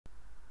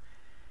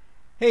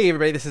Hey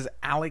everybody, this is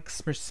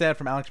Alex Merced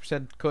from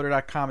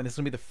alexmercedcoder.com, and this is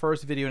going to be the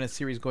first video in a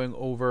series going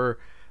over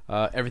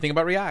everything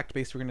about React.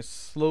 Basically, we're going to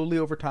slowly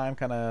over time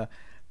kind of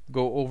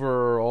go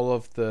over all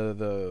of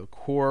the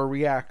core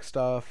React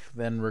stuff.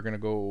 Then we're going to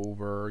go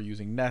over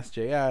using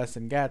Nest.js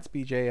and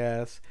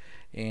Gatsby.js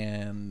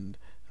and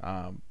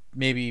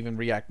maybe even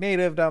React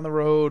Native down the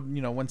road,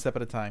 one step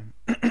at a time.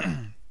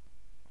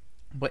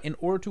 But in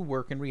order to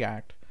work in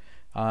React,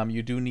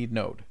 you do need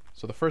Node.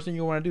 So the first thing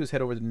you want to do is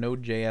head over to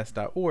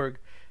nodejs.org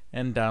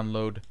and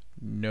download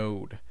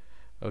Node.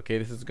 Okay,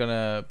 this is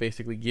gonna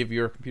basically give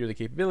your computer the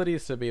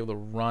capabilities to be able to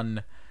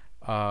run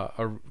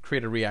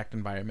create a React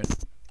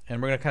environment,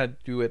 and we're gonna kind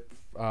of do it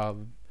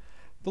the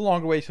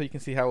longer way so you can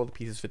see how all the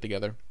pieces fit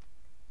together.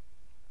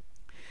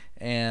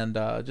 And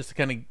just to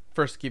kind of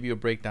first give you a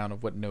breakdown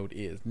of what Node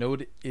is.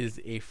 Node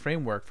is a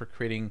framework for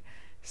creating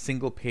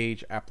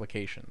single-page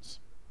applications.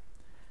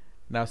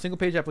 Now,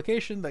 single-page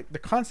application, the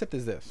concept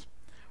is this: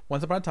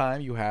 once upon a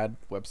time, you had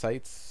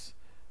websites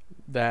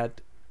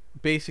that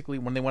basically,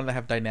 when they wanted to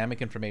have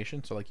dynamic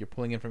information, so like you're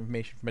pulling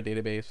information from a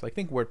database, like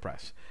think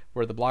WordPress,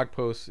 where the blog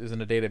post is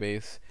in a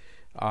database,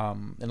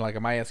 in like a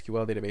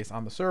MySQL database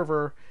on the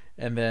server,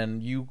 and then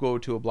you go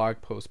to a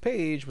blog post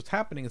page. What's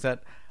happening is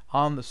that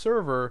on the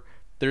server,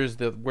 there's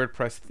the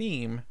WordPress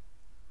theme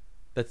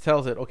that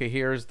tells it, okay,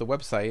 here's the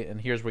website,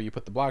 and here's where you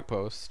put the blog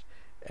post,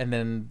 and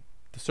then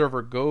the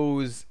server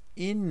goes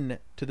in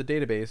to the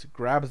database,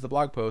 grabs the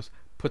blog post,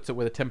 puts it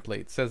where the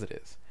template says it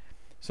is.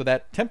 So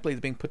that template is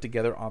being put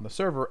together on the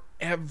server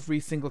every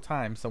single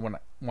time someone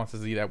wants to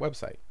see that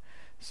website.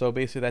 So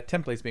basically that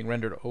template is being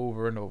rendered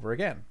over and over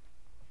again.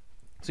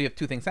 So you have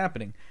two things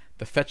happening: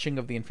 the fetching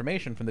of the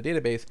information from the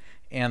database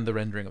and the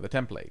rendering of the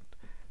template.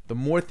 The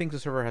more things the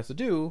server has to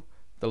do,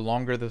 the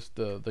longer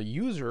the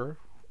user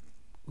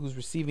who's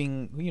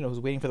receiving, who's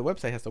waiting for the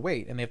website has to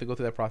wait, and they have to go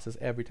through that process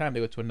every time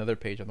they go to another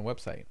page on the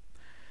website.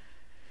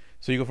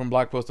 So you go from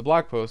blog post to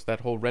blog post,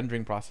 that whole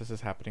rendering process is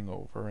happening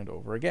over and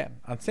over again.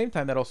 At the same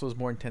time, that also is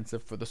more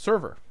intensive for the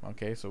server.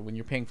 Okay, so when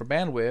you're paying for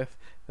bandwidth,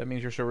 that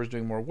means your server is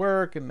doing more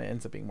work, and it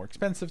ends up being more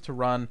expensive to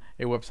run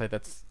a website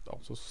that's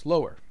also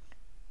slower.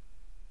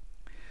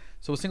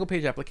 So with single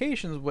page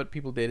applications, what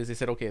people did is they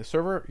said, okay, a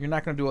server, you're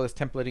not going to do all this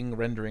templating,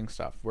 rendering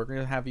stuff. We're going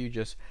to have you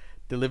just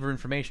deliver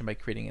information by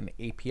creating an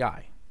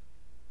API.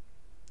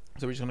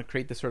 So we're just going to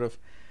create this sort of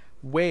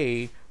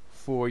way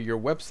for your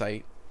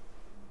website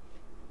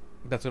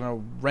that's going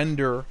to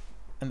render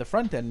in the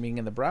front end, meaning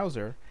in the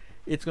browser.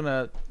 It's going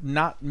to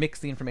not mix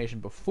the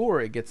information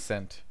before it gets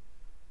sent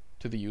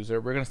to the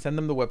user. We're going to send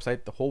them the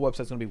website. The whole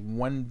website is going to be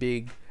one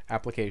big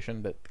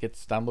application that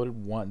gets downloaded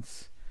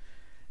once.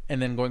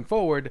 And then going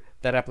forward,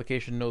 that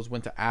application knows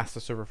when to ask the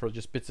server for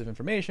just bits of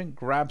information,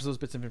 grabs those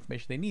bits of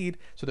information they need.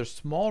 So there's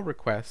small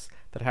requests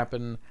that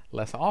happen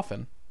less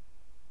often.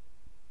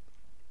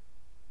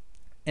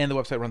 And the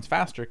website runs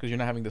faster because you're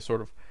not having this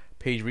sort of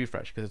page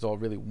refresh, because it's all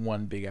really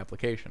one big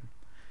application.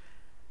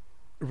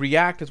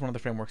 React is one of the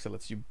frameworks that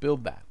lets you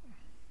build that.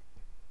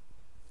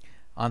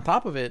 On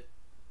top of it,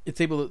 it's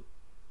able to,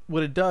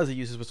 what it does, it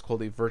uses what's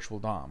called a virtual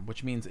DOM,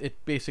 which means it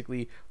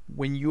basically,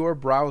 when your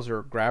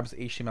browser grabs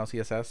HTML,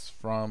 CSS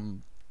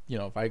from,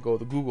 if I go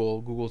to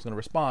Google, Google's going to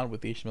respond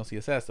with the HTML,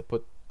 CSS to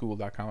put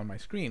google.com on my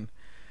screen.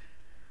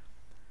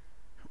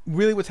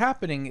 Really what's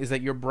happening is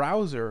that your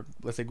browser,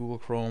 let's say Google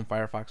Chrome,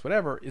 Firefox,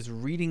 whatever, is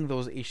reading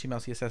those HTML,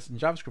 CSS, and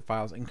JavaScript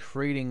files and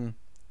creating,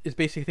 is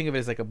basically, think of it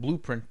as like a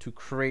blueprint to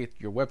create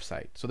your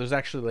website. So there's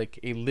actually like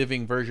a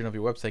living version of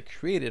your website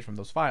created from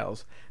those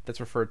files that's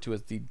referred to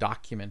as the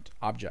document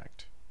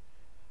object,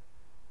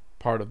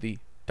 part of the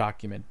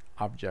document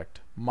object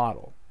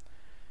model.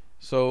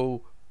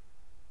 So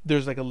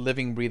there's like a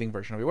living, breathing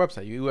version of your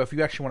website. If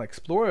you actually want to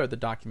explore the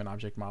document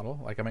object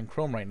model, like I'm in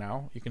Chrome right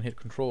now, you can hit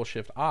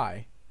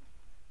Control-Shift-I,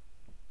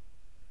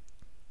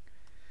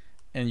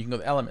 and you can go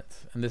to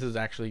elements, and this is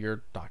actually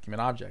your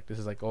document object. This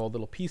is like all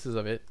little pieces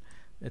of it.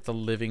 It's a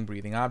living,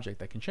 breathing object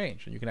that can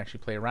change, and you can actually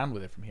play around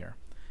with it from here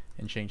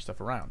and change stuff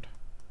around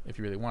if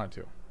you really wanted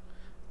to.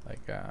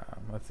 Like,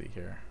 let's see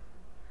here.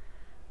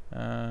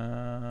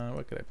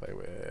 What could I play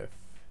with?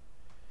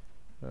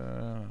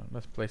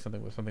 Let's play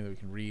something with something that we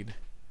can read.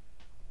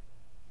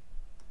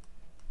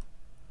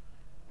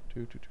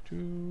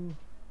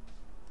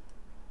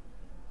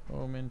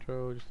 Home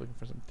intro, just looking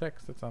for some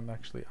text that's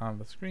actually on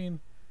the screen.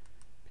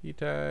 P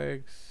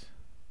tags,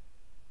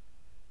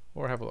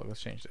 or have a look.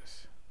 Let's change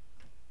this.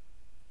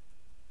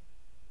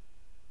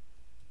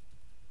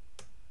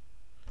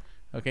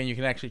 Okay, and you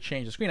can actually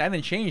change the screen. I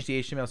didn't change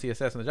the HTML,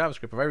 CSS, and the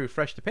JavaScript. If I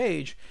refresh the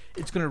page,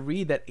 it's going to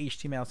read that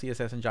HTML,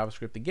 CSS, and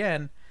JavaScript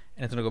again,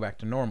 and it's going to go back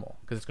to normal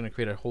because it's going to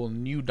create a whole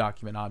new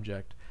document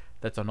object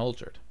that's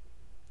unaltered.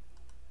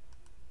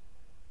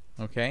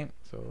 Okay,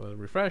 so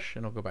refresh,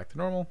 and it'll go back to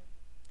normal.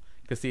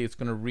 Because see, it's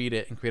going to read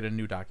it and create a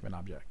new document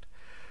object.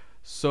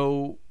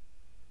 So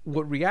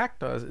what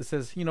React does, it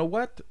says, you know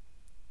what?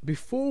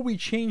 Before we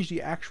change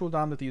the actual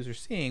DOM that the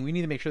user's seeing, we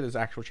need to make sure there's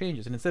actual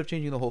changes. And instead of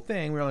changing the whole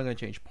thing, we're only going to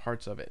change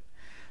parts of it.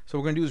 So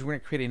what we're going to do is we're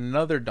going to create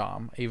another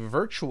DOM, a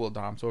virtual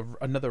DOM, so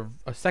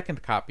a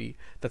second copy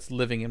that's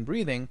living and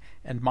breathing,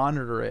 and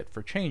monitor it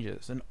for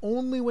changes. And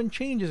only when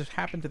changes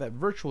happen to that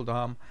virtual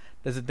DOM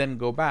does it then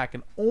go back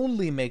and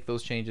only make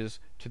those changes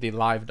to the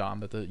live DOM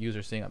that the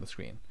user is seeing on the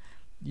screen.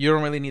 You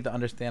don't really need to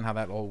understand how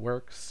that all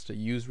works to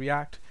use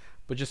React,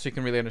 but just so you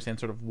can really understand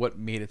sort of what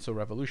made it so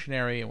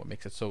revolutionary and what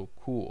makes it so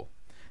cool.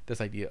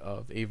 This idea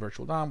of a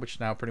virtual DOM, which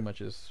now pretty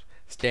much is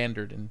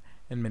standard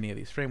in many of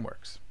these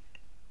frameworks.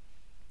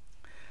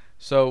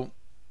 So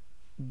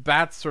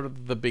that's sort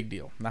of the big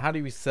deal. Now, how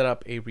do we set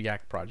up a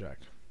React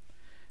project?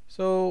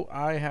 So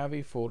I have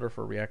a folder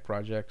for React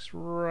projects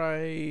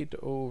right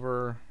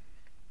over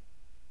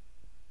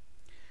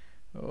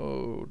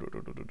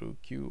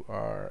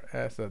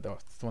QRS.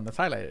 That's the one that's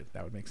highlighted.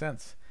 That would make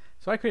sense.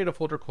 So I created a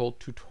folder called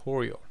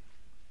tutorial.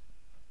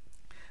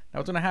 Now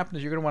what's going to happen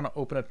is you're going to want to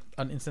open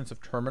an instance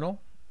of terminal.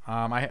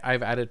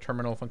 I've added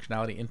terminal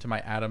functionality into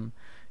my Atom.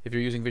 If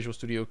you're using Visual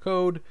Studio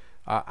Code,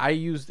 I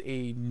used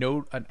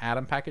an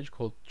Atom package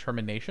called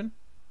termination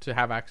to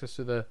have access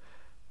to the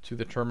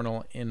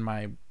terminal in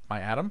my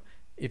Atom.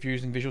 If you're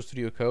using Visual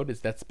Studio Code,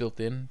 that's built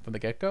in from the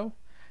get-go.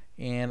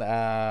 And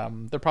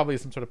there probably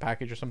is some sort of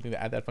package or something to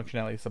add that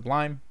functionality.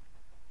 Sublime.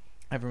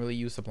 I haven't really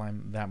used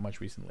Sublime that much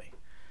recently.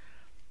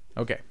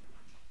 Okay.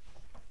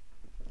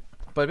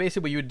 But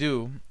basically what you would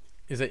do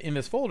is that in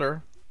this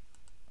folder,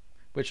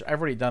 which I've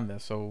already done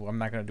this, so I'm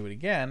not going to do it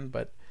again,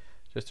 but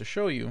just to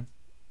show you,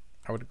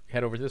 I would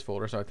head over to this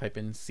folder. So I type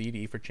in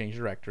CD for change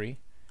directory,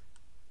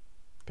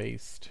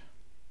 paste.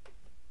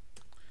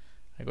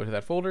 I go to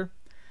that folder,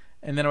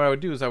 and then what I would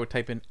do is I would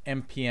type in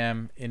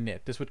npm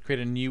init. This would create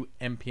a new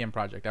npm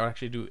project. I would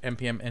actually do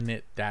npm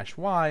init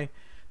 -y.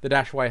 The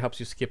 -y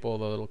helps you skip all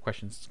the little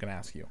questions it's going to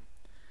ask you,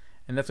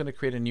 and that's going to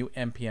create a new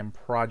npm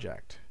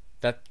project.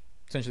 That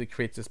essentially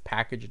creates this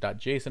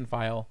package.json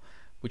file,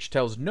 which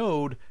tells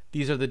Node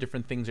these are the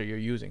different things that you're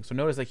using. So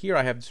notice that here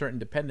I have certain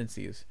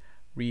dependencies,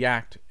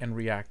 React and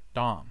React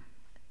DOM.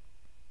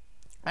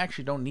 I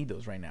actually don't need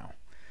those right now.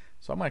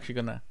 So I'm actually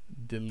going to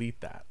delete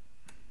that.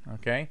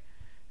 Okay?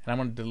 And I'm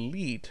going to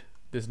delete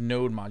this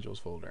Node modules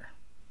folder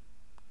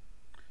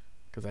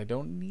because I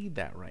don't need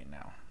that right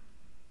now.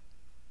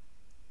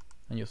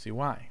 And you'll see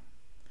why.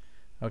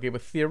 Okay,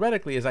 but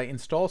theoretically, as I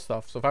install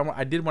stuff, so if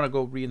I did want to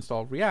go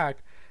reinstall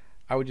React,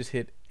 I would just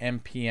hit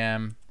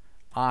npm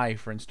I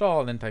for install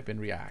and then type in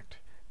React.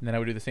 And then I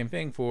would do the same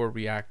thing for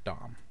React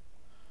DOM.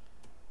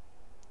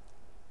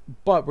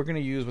 But we're going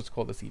to use what's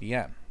called the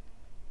CDN.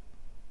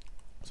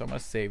 So I'm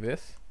going to save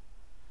this.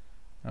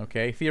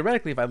 Okay,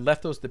 theoretically, if I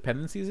left those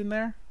dependencies in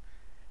there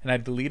and I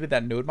deleted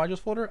that node modules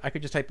folder, I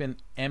could just type in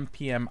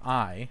npm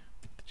I,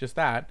 just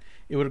that.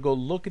 It would go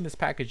look in this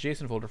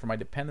package.json folder for my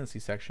dependency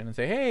section and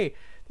say, hey,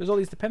 there's all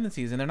these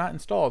dependencies and they're not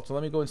installed, so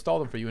let me go install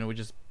them for you, and it would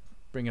just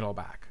bring it all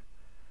back.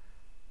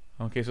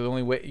 Okay, so the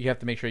only way, you have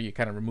to make sure you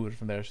kind of remove it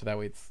from there so that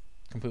way it's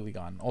completely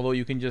gone. Although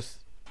you can just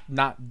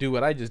not do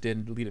what I just did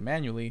and delete it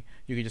manually,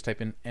 you can just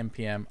type in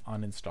npm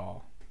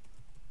uninstall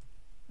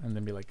and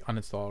then be like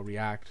uninstall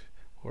React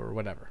or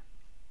whatever.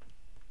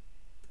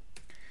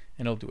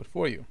 And it'll do it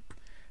for you.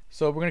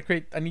 So we're going to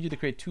create, I need you to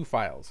create two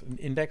files, an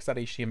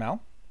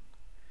index.html.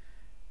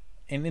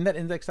 And in that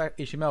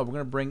index.html, we're going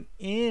to bring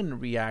in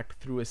React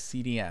through a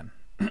CDN.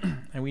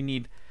 And we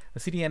need, a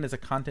CDN is a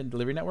content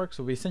delivery network.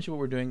 So essentially what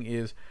we're doing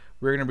is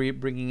we're going to be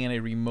bringing in a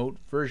remote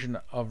version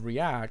of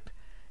React,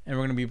 and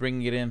we're going to be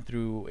bringing it in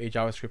through a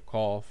JavaScript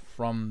call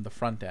from the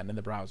front end in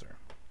the browser.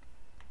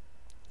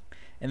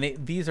 And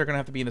these are going to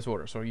have to be in this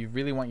order. So you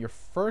really want you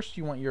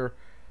want your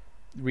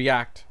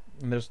React,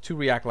 and there's two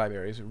React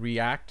libraries,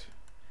 React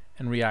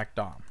and React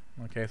DOM.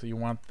 Okay, so you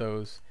want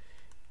those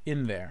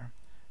in there.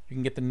 You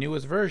can get the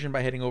newest version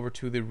by heading over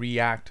to the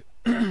React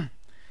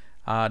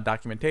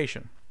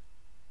documentation.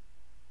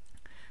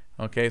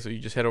 Okay, so you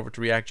just head over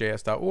to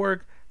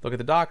reactjs.org, look at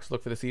the docs,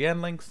 look for the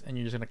CDN links, and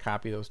you're just going to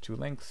copy those two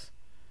links.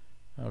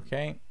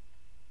 Okay.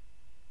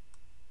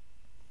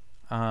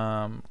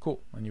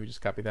 Cool. And you would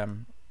just copy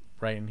them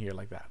right in here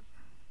like that.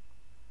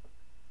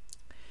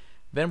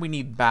 Then we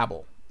need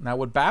Babel. Now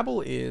what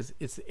Babel is,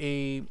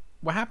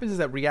 what happens is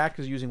that React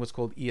is using what's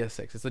called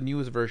ES6. It's the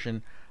newest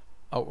version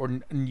or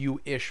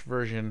new-ish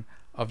version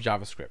of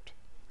JavaScript.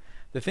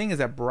 The thing is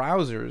that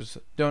browsers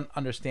don't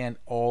understand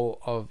all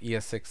of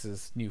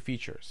ES6's new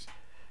features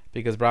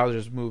because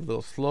browsers move a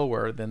little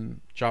slower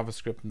than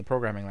JavaScript and the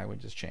programming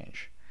languages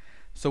change.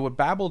 So what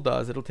Babel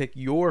does, it'll take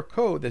your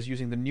code that's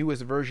using the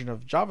newest version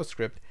of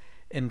JavaScript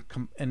and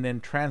then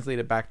translate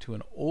it back to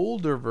an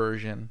older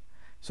version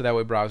so that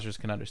way browsers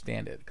can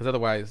understand it, because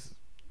otherwise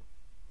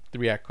the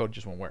React code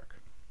just won't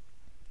work.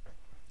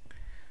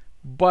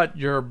 But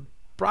your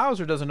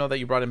browser doesn't know that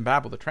you brought in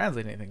Babel to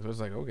translate anything, so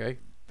it's like, okay,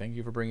 thank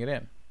you for bringing it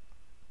in.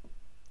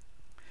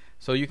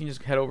 So you can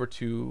just head over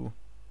to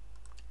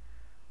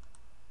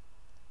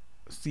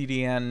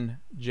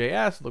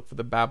CDN.js, look for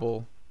the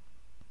Babel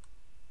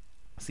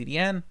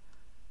CDN,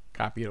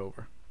 copy it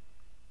over.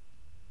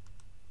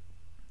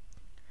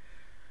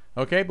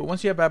 Okay, but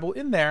once you have Babel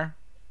in there,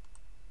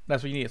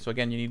 that's what you need. So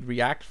again, you need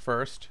React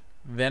first,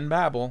 then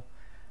Babel,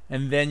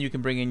 and then you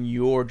can bring in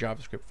your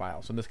JavaScript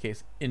file. So in this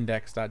case,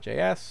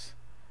 index.js.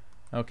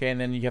 Okay,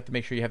 and then you have to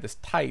make sure you have this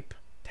type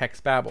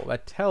text Babel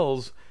that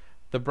tells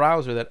the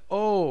browser that,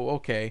 oh,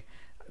 okay,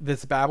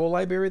 this Babel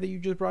library that you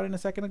just brought in a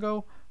second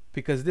ago,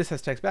 because this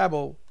has text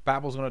Babel,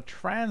 Babel's going to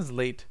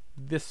translate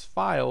this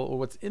file or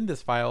what's in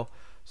this file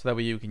so that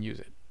way you can use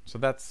it. So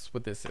that's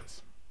what this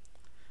is.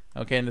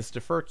 Okay, and this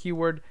defer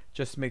keyword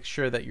just makes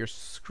sure that your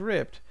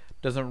script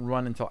doesn't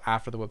run until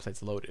after the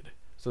website's loaded.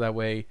 So that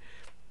way,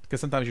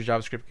 because sometimes your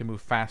JavaScript can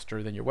move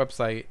faster than your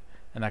website,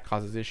 and that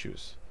causes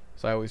issues.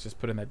 So I always just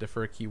put in that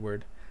defer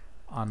keyword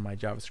on my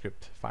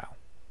JavaScript file.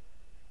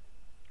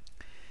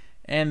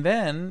 And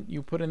then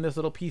you put in this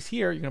little piece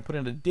here. You're going to put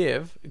in a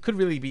div. It could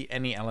really be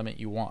any element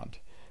you want,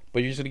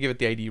 but you're just going to give it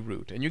the ID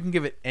root. And you can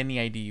give it any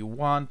ID you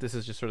want. This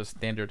is just sort of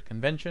standard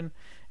convention.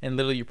 And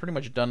literally, you're pretty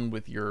much done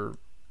with your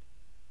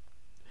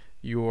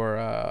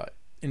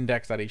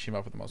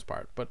index.html for the most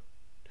part. But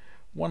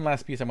one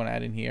last piece I'm going to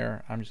add in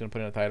here. I'm just going to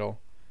put in a title.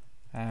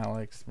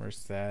 Alex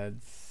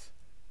Merced's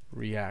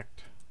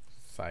React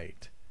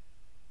site.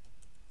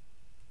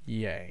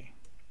 Yay.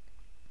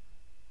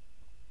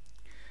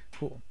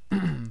 Cool.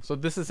 So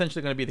this is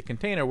essentially going to be the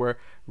container where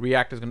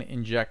React is going to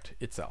inject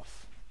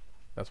itself.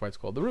 That's why it's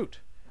called the root.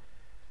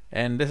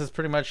 And this is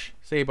pretty much,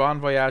 say, bon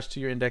voyage to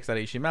your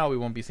index.html. We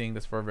won't be seeing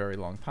this for a very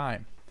long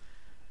time.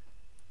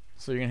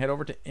 So you're going to head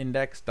over to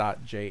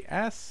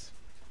index.js.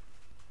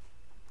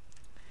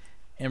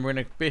 And we're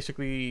going to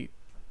basically,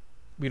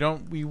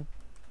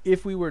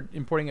 if we were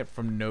importing it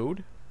from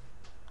Node,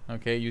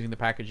 okay, using the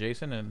package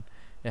JSON and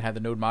it had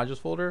the Node modules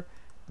folder,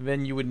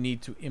 then you would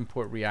need to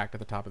import React at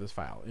the top of this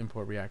file.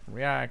 Import React from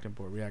React,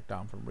 import React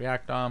DOM from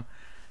React DOM,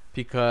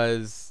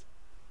 because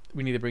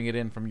we need to bring it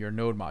in from your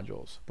Node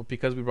modules. But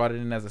because we brought it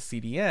in as a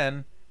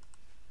CDN,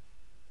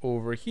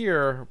 over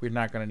here, we're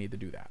not going to need to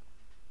do that.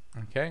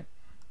 Okay?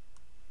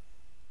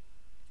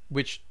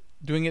 Which,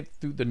 doing it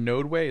through the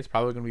Node way is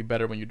probably going to be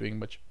better when you're doing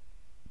much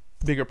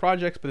bigger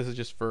projects, but this is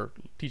just for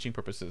teaching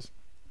purposes.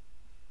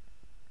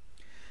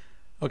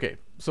 Okay,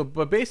 so,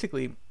 but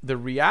basically, the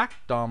React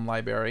DOM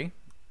library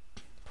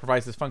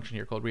provides this function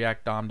here called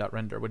React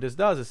DOM.render. What this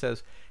does, it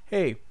says,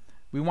 hey,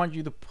 we want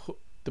you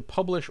to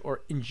publish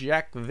or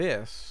inject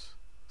this,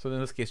 so in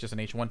this case just an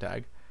h1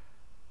 tag,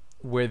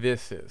 where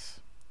this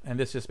is. And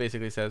this just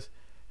basically says,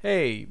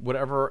 hey,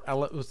 whatever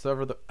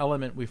the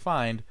element we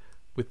find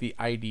with the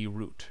ID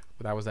root.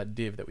 That was that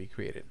div that we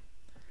created.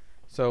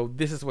 So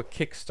this is what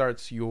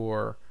kickstarts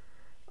your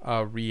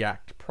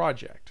React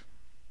project.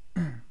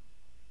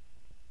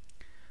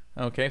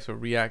 Okay, so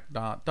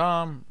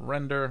react.dom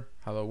render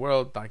hello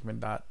world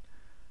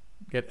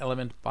document.get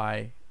element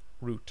by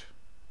root.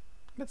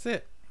 That's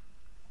it.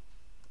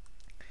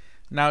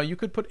 Now you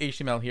could put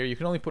HTML here. You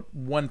can only put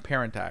one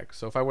parent tag.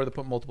 So if I were to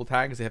put multiple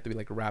tags, they have to be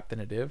like wrapped in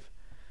a div.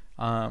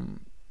 Bottom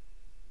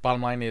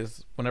line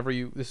is, whenever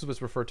this is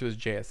what's referred to as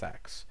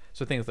JSX.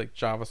 So things like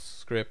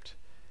JavaScript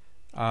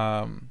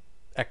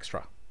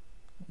extra,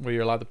 where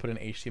you're allowed to put in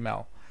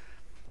HTML.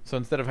 So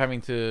instead of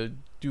having to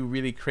do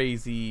really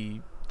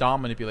crazy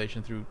DOM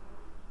manipulation through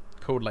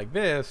code like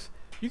this,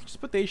 you can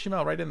just put the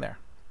HTML right in there.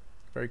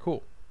 Very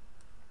cool.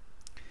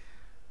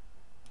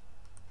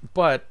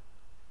 But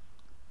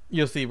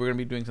you'll see we're going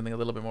to be doing something a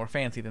little bit more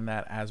fancy than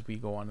that as we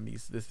go on in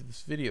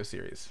this video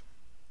series.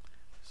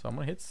 So I'm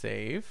going to hit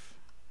save.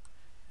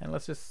 And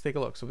let's just take a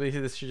look. So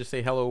basically this should just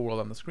say hello world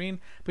on the screen.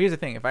 But here's the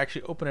thing. If I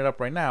actually open it up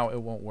right now,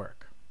 it won't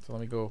work. So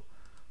let me go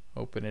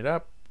open it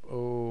up.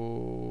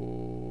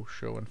 Oh,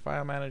 show in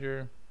file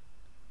manager.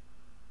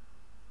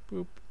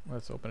 Boop.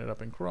 Let's open it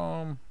up in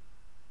Chrome.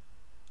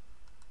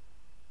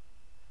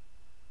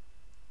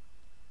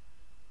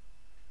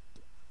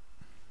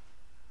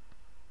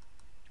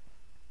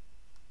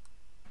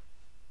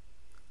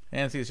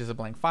 And see, it's just a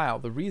blank file.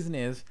 The reason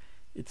is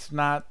it's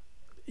not,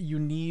 you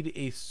need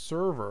a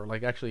server.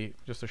 Like, actually,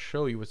 just to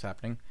show you what's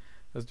happening,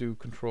 let's do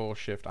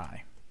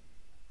Control-Shift-I.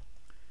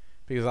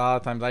 Because a lot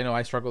of times I know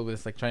I struggle with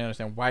this, like trying to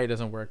understand why it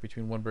doesn't work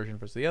between one version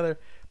versus the other.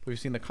 But we've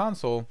seen the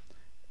console,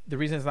 the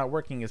reason it's not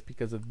working is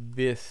because of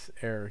this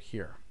error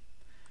here.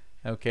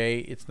 Okay,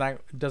 it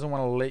doesn't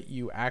want to let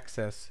you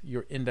access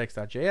your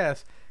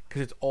index.js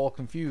because it's all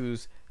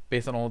confused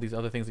based on all these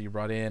other things that you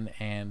brought in,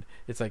 and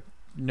it's like,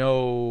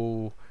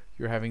 no,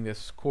 you're having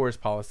this CORS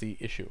policy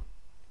issue.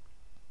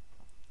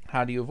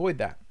 How do you avoid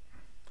that?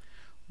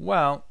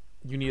 Well,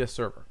 you need a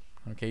server.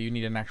 Okay, you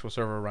need an actual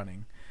server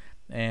running.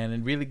 And a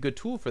really good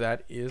tool for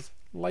that is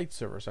Light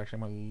Server. So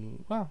actually, I'm gonna,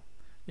 well,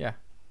 yeah,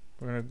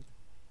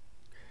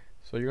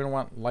 so you're gonna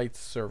want Light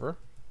Server.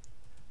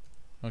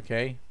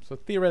 Okay, so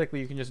theoretically,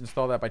 you can just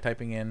install that by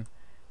typing in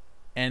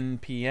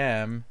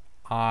npm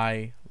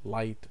I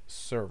Light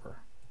Server,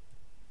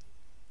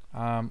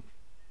 and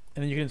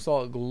then you can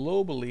install it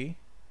globally,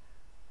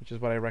 which is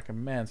what I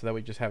recommend. So that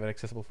way, you just have it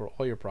accessible for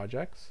all your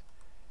projects.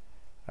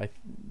 I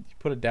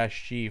put a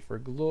 -G for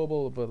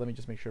global, but let me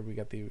just make sure we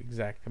got the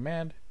exact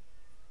command.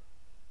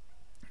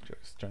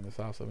 Just turn this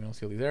off so we don't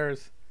see all these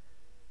errors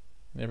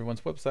in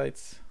everyone's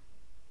websites.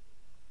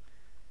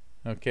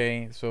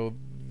 Okay, so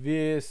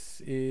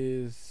this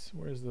is,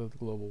 where's the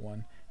global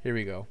one? Here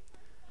we go.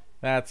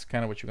 That's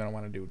kind of what you're going to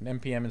want to do.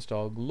 npm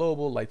install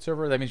global light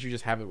server. That means you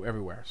just have it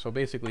everywhere. So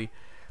basically,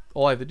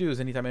 all I have to do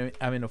is anytime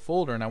I'm in a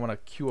folder and I want to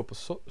queue up a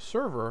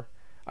server,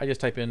 I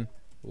just type in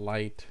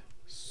light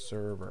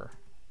server.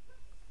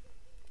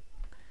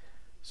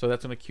 So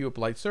that's going to queue up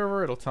light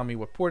server. It'll tell me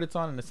what port it's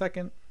on in a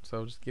second.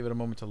 So just give it a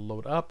moment to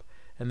load up,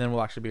 and then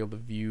we'll actually be able to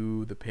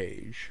view the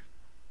page.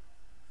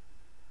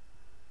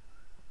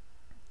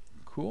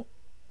 Cool.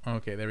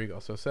 Okay, there we go.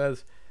 So it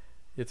says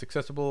it's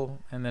accessible,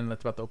 and then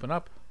it's about to open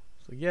up.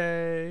 So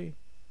yay.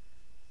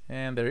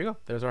 And there you go.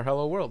 There's our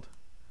hello world.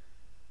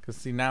 Because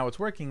see, now it's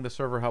working. The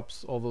server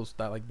helps all those,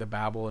 that like the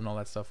Babel and all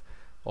that stuff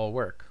all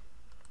work.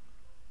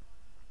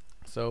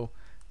 So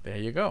there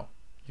you go.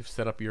 You've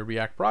set up your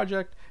React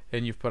project,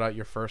 and you've put out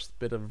your first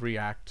bit of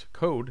React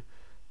code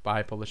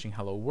by publishing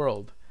hello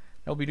world.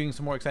 I'll be doing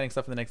some more exciting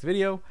stuff in the next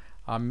video.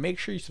 Make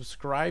sure you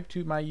subscribe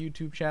to my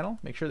YouTube channel.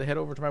 Make sure to head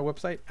over to my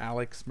website,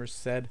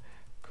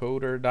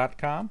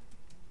 alexmercedcoder.com.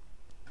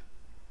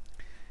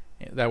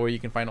 That way you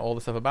can find all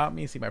the stuff about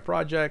me, see my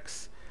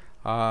projects,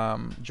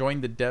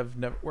 join the dev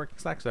networking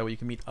Slack, so that way you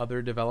can meet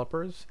other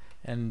developers.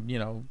 And you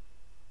know,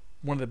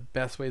 one of the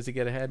best ways to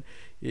get ahead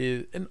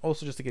is, and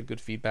also just to get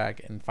good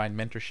feedback and find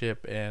mentorship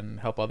and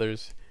help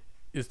others,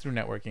 is through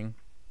networking.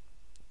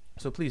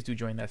 So please do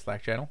join that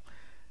Slack channel.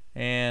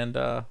 And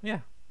yeah,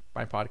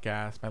 my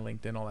podcast, my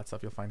LinkedIn, all that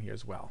stuff you'll find here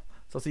as well.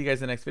 So I'll see you guys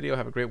in the next video.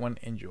 Have a great one.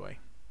 Enjoy.